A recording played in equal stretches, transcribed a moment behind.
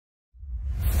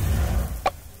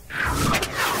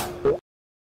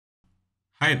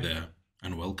Hi there,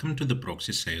 and welcome to the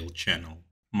Proxy Sale channel.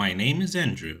 My name is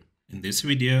Andrew. In this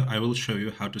video, I will show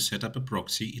you how to set up a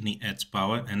proxy in the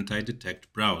AdsPower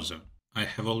anti-detect browser. I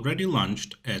have already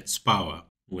launched AdsPower.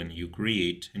 When you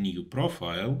create a new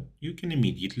profile, you can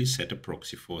immediately set a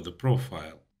proxy for the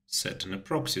profile. Set in a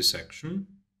proxy section.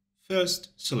 First,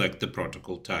 select the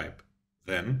protocol type.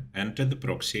 Then, enter the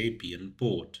proxy IP and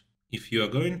port. If you are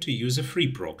going to use a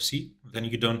free proxy, then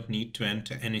you don't need to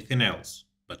enter anything else,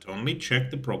 but only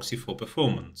check the proxy for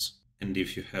performance. And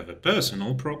if you have a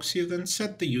personal proxy, then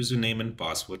set the username and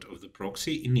password of the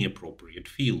proxy in the appropriate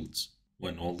fields.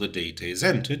 When all the data is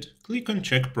entered, click on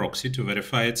Check Proxy to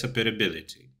verify its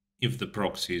operability. If the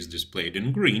proxy is displayed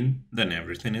in green, then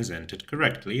everything is entered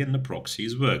correctly and the proxy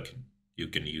is working. You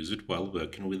can use it while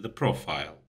working with the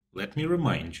profile. Let me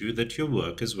remind you that your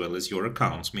work as well as your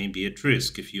accounts may be at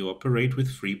risk if you operate with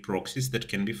free proxies that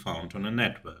can be found on a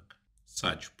network.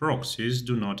 Such proxies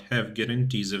do not have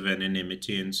guarantees of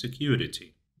anonymity and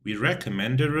security. We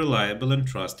recommend a reliable and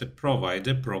trusted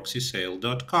provider,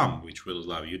 ProxySale.com, which will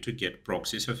allow you to get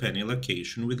proxies of any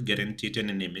location with guaranteed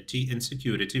anonymity and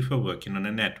security for working on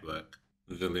a network.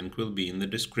 The link will be in the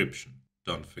description.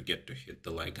 Don't forget to hit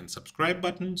the like and subscribe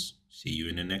buttons. See you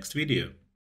in the next video.